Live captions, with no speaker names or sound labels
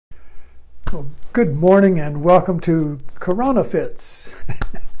Well, good morning and welcome to Corona Fits,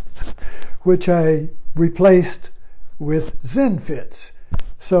 which I replaced with Zen Fits.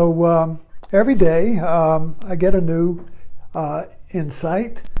 So every day I get a new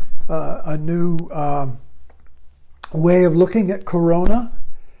insight, a new way of looking at Corona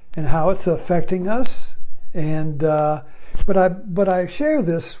and how it's affecting us. And but I share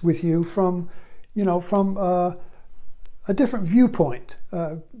this with you from a different viewpoint.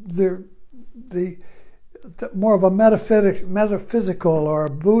 The more of a metaphysical or a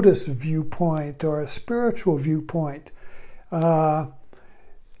Buddhist viewpoint or a spiritual viewpoint of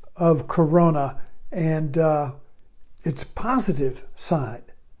Corona and its positive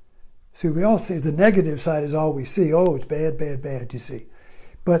side. See, we all see the negative side is all we see. Oh, it's bad, bad, bad, you see.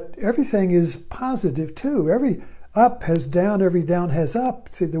 But everything is positive too. Every up has down, every down has up.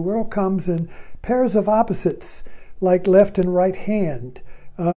 See, the world comes in pairs of opposites, like left and right hand.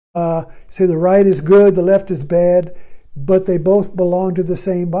 See, the right is good, the left is bad, but they both belong to the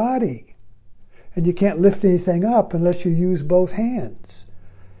same body. And you can't lift anything up unless you use both hands.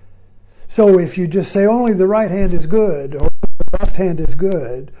 So if you just say only the right hand is good, or the left hand is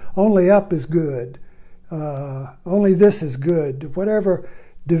good, only up is good, only this is good, whatever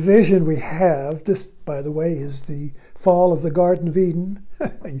division we have, this, by the way, is the fall of the Garden of Eden.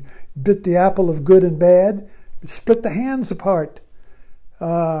 You bit the apple of good and bad, split the hands apart.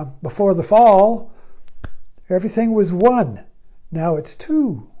 Before the fall, everything was one. Now it's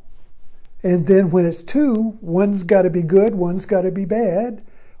two. And then when it's two, one's got to be good, one's got to be bad,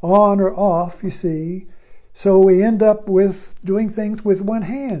 on or off, you see. So we end up with doing things with one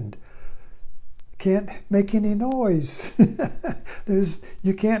hand. Can't make any noise.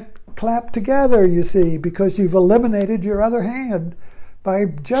 You can't clap together, you see, because you've eliminated your other hand by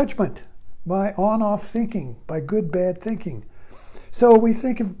judgment, by on-off thinking, by good-bad thinking. So we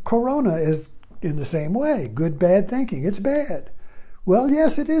think of Corona as in the same way, good, bad thinking. It's bad. Well,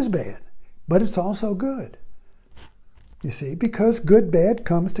 yes, it is bad, but it's also good. You see, because good, bad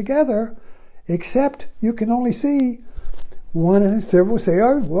comes together, except you can only see one, and several say,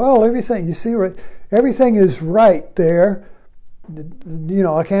 oh, well, everything, you see, right, everything is right there. You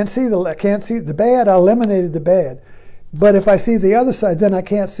know, I can't see the bad, I eliminated the bad. But if I see the other side, then I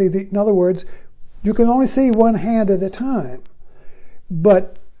can't see in other words, you can only see one hand at a time.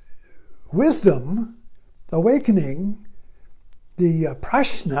 But wisdom, awakening, the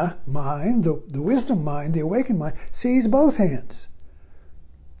prajna mind, the wisdom mind, the awakened mind, sees both hands.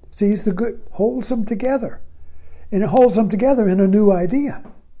 Sees the good, holds them together. And it holds them together in a new idea.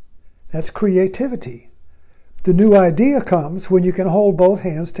 That's creativity. The new idea comes when you can hold both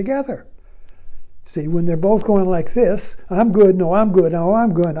hands together. See, when they're both going like this, I'm good, no, I'm good, no,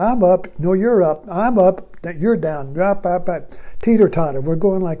 I'm good, I'm up, no, you're up, I'm up, you're down, up, teeter-totter, we're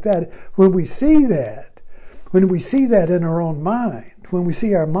going like that. When we see that in our own mind, when we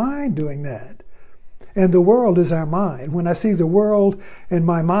see our mind doing that, and the world is our mind, when I see the world and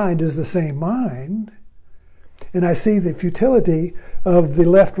my mind is the same mind, and I see the futility of the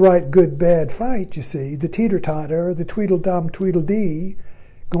left-right, good-bad fight, you see, the teeter-totter, the tweedledum, tweedledee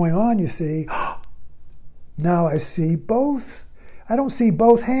going on, you see, now I see both. I don't see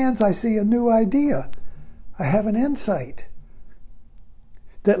both hands, I see a new idea. I have an insight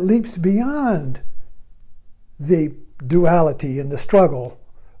that leaps beyond the duality and the struggle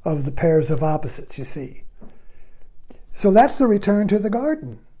of the pairs of opposites, you see. So that's the return to the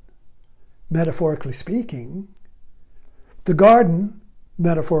garden, metaphorically speaking. The garden,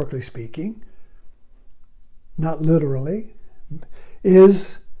 metaphorically speaking, not literally,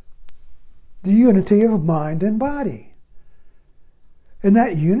 is the unity of mind and body. And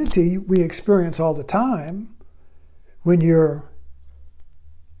that unity we experience all the time when you're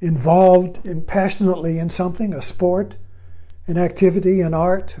involved passionately in something, a sport, an activity, an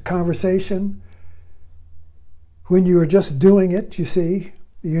art, a conversation. When you're just doing it, you see,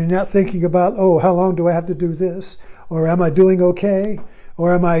 you're not thinking about, oh, how long do I have to do this? Or am I doing okay?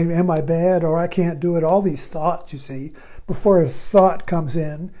 Or am I bad? Or I can't do it? All these thoughts, you see, before a thought comes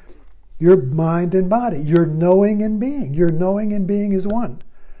in, your mind and body, your knowing and being. Your knowing and being is one.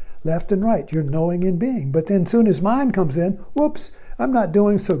 Left and right, your knowing and being. But then soon as mind comes in, whoops, I'm not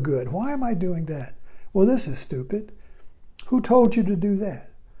doing so good. Why am I doing that? Well, this is stupid. Who told you to do that?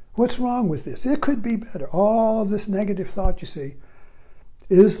 What's wrong with this? It could be better. All of this negative thought, you see,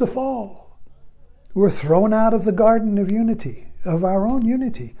 is the fall. We're thrown out of the garden of unity, of our own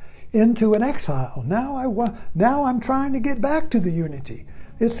unity, into an exile. Now I'm trying to get back to the unity.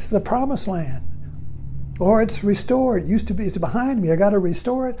 It's the promised land. Or it's restored. It used to be, it's behind me. I got to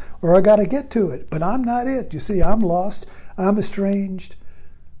restore it, or I got to get to it. But I'm not it. You see, I'm lost. I'm estranged.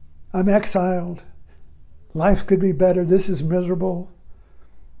 I'm exiled. Life could be better. This is miserable.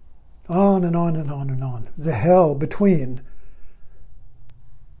 On and on and on and on. The hell between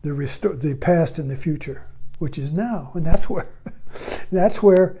the past and the future, which is now. And that's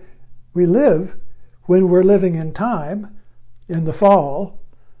where we live when we're living in time, in the fall,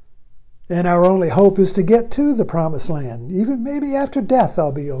 and our only hope is to get to the promised land. Even maybe after death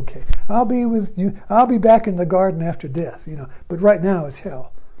I'll be okay. I'll be with you. I'll be back in the garden after death, But right now it's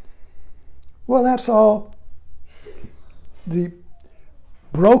hell. Well, that's all the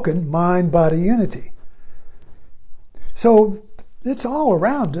broken mind-body unity. So it's all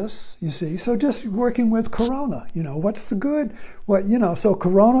around us, you see. So just working with corona, what's the good? So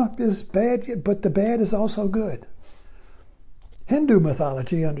corona is bad, but the bad is also good. Hindu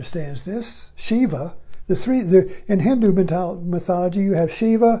mythology understands this. Shiva, in Hindu mythology, you have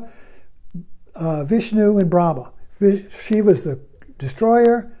Shiva, Vishnu, and Brahma. Shiva is the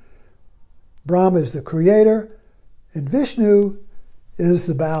destroyer, Brahma is the creator, and Vishnu is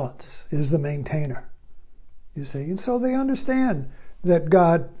the balance, is the maintainer. You see, and so they understand that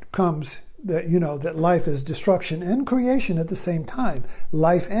God comes, that life is destruction and creation at the same time,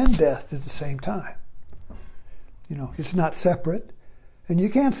 life and death at the same time. It's not separate, and you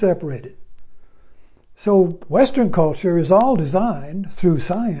can't separate it. So Western culture is all designed through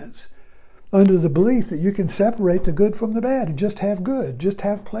science under the belief that you can separate the good from the bad and just have good, just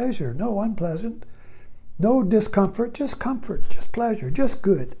have pleasure, no unpleasant, no discomfort, just comfort, just pleasure, just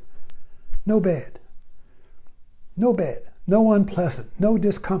good, no bad. No bad, no unpleasant, no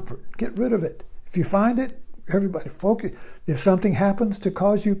discomfort. Get rid of it. If you find it, everybody focus. If something happens to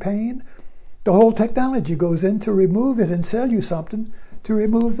cause you pain, the whole technology goes in to remove it and sell you something to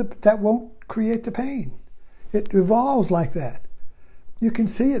remove that won't create the pain. It evolves like that. You can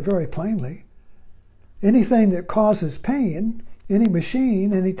see it very plainly. Anything that causes pain, any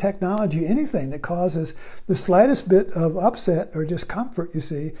machine, any technology, anything that causes the slightest bit of upset or discomfort, you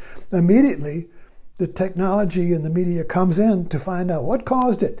see, immediately the technology and the media comes in to find out what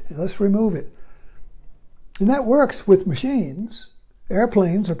caused it. Let's remove it. And that works with machines.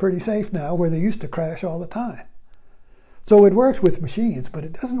 Airplanes are pretty safe now, where they used to crash all the time. So it works with machines, but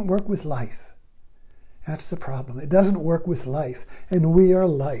it doesn't work with life. That's the problem. It doesn't work with life. And we are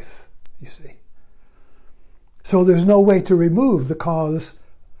life, you see. So there's no way to remove the cause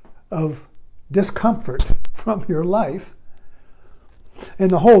of discomfort from your life. And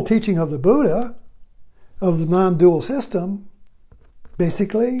the whole teaching of the Buddha, of the non-dual system,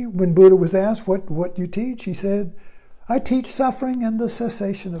 basically, when Buddha was asked, what you teach? He said, I teach suffering and the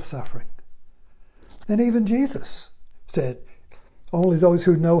cessation of suffering. And even Jesus said, only those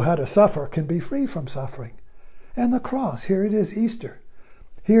who know how to suffer can be free from suffering. And the cross, here it is, Easter.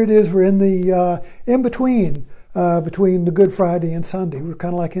 Here it is, we're in the in-between, between the Good Friday and Sunday. We're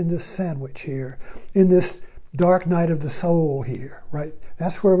kind of like in this sandwich here, in this dark night of the soul here, right?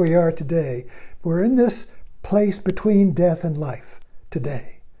 That's where we are today. We're in this place between death and life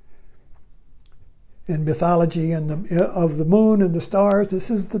today. In mythology and of the moon and the stars, this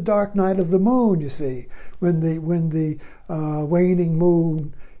is the dark night of the moon, you see, when the waning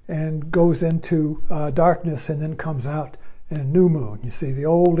moon and goes into darkness and then comes out in a new moon. You see, the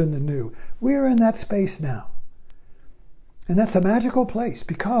old and the new. We're in that space now. And that's a magical place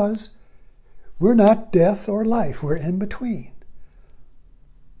because we're not death or life. We're in between.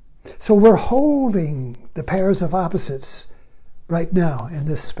 So we're holding the pairs of opposites right now in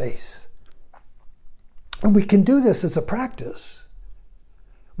this space. And we can do this as a practice.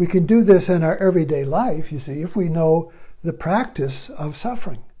 We can do this in our everyday life, you see, if we know the practice of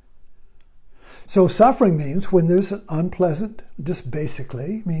suffering. So suffering means when there's an unpleasant, just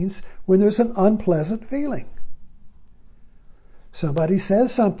basically means when there's an unpleasant feeling. Somebody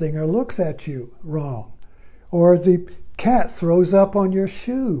says something or looks at you wrong, or the cat throws up on your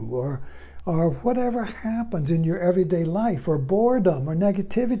shoe, or whatever happens in your everyday life, or boredom, or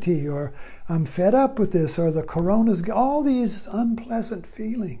negativity, or I'm fed up with this, or the corona's, all these unpleasant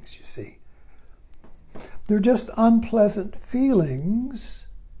feelings, you see. They're just unpleasant feelings,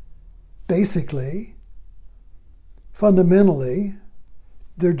 basically, fundamentally.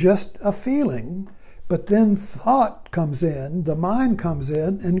 They're just a feeling, but then thought comes in, the mind comes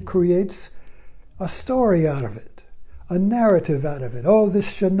in and creates a story out of it, a narrative out of it. Oh,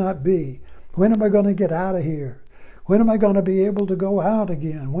 this should not be. When am I going to get out of here? When am I going to be able to go out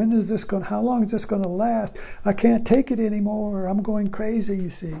again? When is this going? How long is this going to last? I can't take it anymore. I'm going crazy, you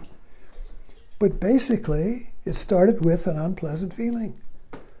see. But basically, it started with an unpleasant feeling.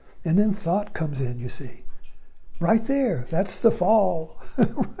 And then thought comes in, you see. Right there. That's the fall.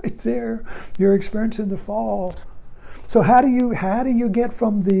 Right there. You're experiencing the fall. So how do you get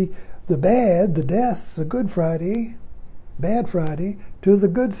from the bad, the death, the Good Friday, bad Friday, to the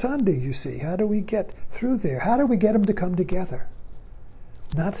Good Sunday, you see? How do we get through there? How do we get them to come together?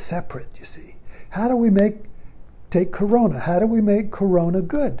 Not separate, you see. How do we take Corona? How do we make Corona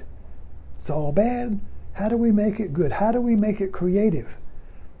good? It's all bad. How do we make it good? How do we make it creative?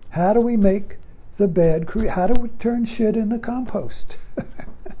 How do we make the bad how do we turn shit into compost?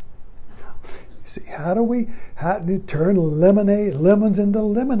 See, how do we turn lemons into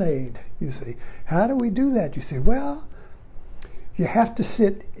lemonade, you see? How do we do that, you see? Well, you have to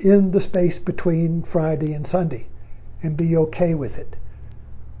sit in the space between Friday and Sunday and be okay with it.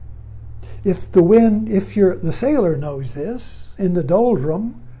 If the sailor knows this, in the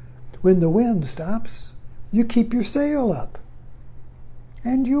doldrum, when the wind stops, you keep your sail up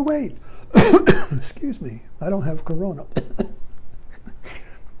and you wait. Excuse me, I don't have corona.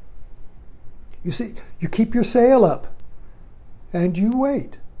 You see, you keep your sail up and you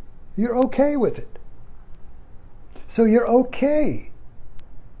wait. You're okay with it. So you're okay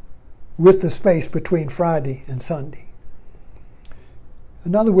with the space between Friday and Sunday.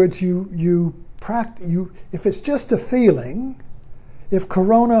 In other words, if it's just a feeling, if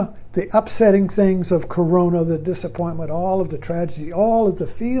Corona, the upsetting things of Corona, the disappointment, all of the tragedy, all of the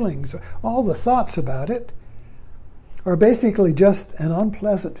feelings, all the thoughts about it, are basically just an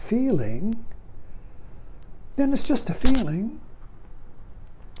unpleasant feeling, then it's just a feeling.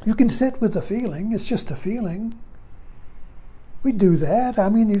 You can sit with the feeling. It's just a feeling. We do that. I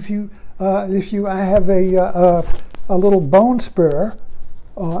mean, I have a little bone spur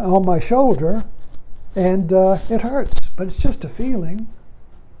on my shoulder, and it hurts, but it's just a feeling.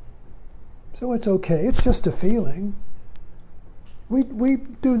 So it's okay. It's just a feeling. We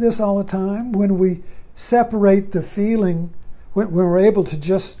do this all the time when we separate the feeling. When we're able to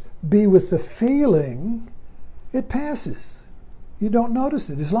just be with the feeling, it passes. You don't notice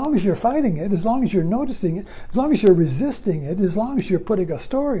it. As long as you're fighting it, as long as you're noticing it, as long as you're resisting it, as long as you're putting a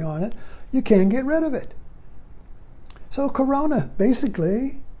story on it, you can't get rid of it. So Corona,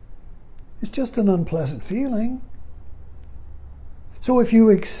 basically, is just an unpleasant feeling. So if you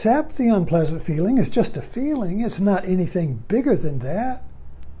accept the unpleasant feeling, it's just a feeling. It's not anything bigger than that.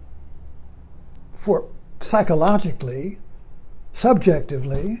 For psychologically,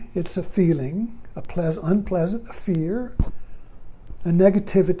 subjectively, it's a feeling, unpleasant, a fear, a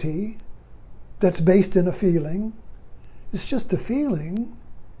negativity that's based in a feeling. It's just a feeling,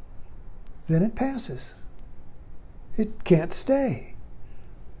 then it passes. It can't stay.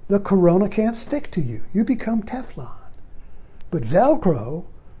 The Corona can't stick to you. You become Teflon. But Velcro,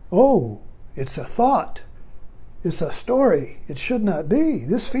 oh, it's a thought. It's a story. It should not be.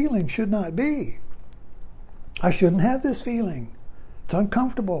 This feeling should not be. I shouldn't have this feeling. It's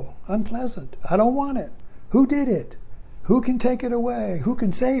uncomfortable, unpleasant. I don't want it. Who did it? Who can take it away? Who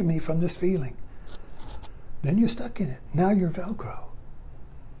can save me from this feeling? Then you're stuck in it. Now you're Velcro.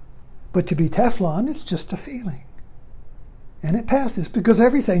 But to be Teflon, it's just a feeling. And it passes because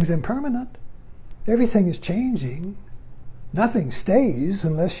everything's impermanent. Everything is changing. Nothing stays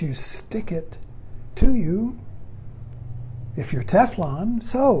unless you stick it to you. If you're Teflon,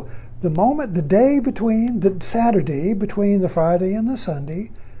 so the day between the Saturday, between the Friday and the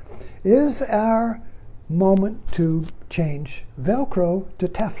Sunday, is our moment to change Velcro to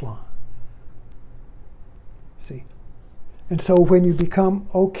Teflon. See? And so when you become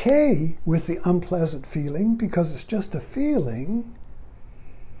okay with the unpleasant feeling, because it's just a feeling,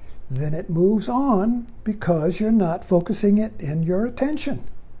 then it moves on because you're not focusing it in your attention.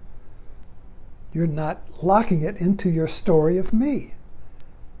 You're not locking it into your story of me.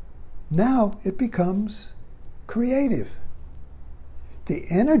 Now it becomes creative. The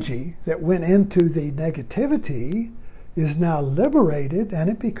energy that went into the negativity is now liberated and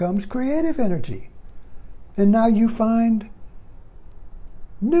it becomes creative energy. And now you find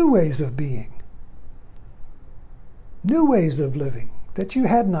new ways of being, new ways of living that you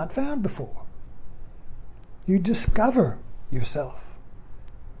had not found before. You discover yourself.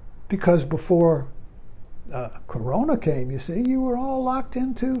 Because before Corona came, you see, you were all locked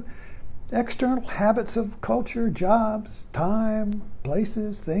into external habits of culture, jobs, time,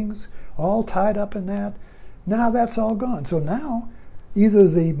 places, things, all tied up in that. Now that's all gone. So now either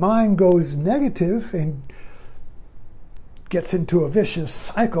the mind goes negative and gets into a vicious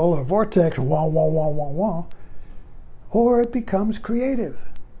cycle, a vortex, wah, wah, wah, wah, wah, or it becomes creative.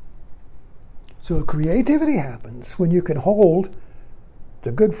 So creativity happens when you can hold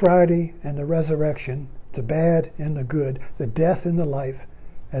the Good Friday and the resurrection, the bad and the good, the death and the life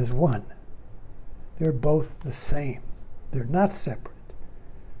as one. They're both the same. They're not separate.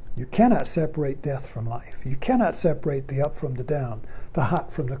 You cannot separate death from life. You cannot separate the up from the down, the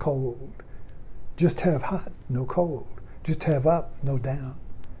hot from the cold. Just have hot, no cold. Just have up, no down.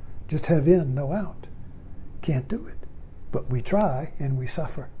 Just have in, no out. Can't do it. But we try and we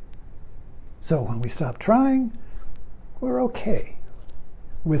suffer. So when we stop trying, we're okay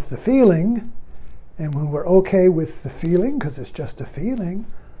with the feeling. And when we're okay with the feeling, because it's just a feeling,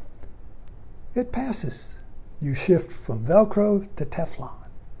 it passes. You shift from Velcro to Teflon.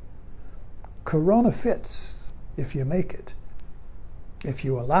 Corona fits if you make it, if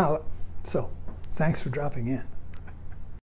you allow it. So, thanks for dropping in.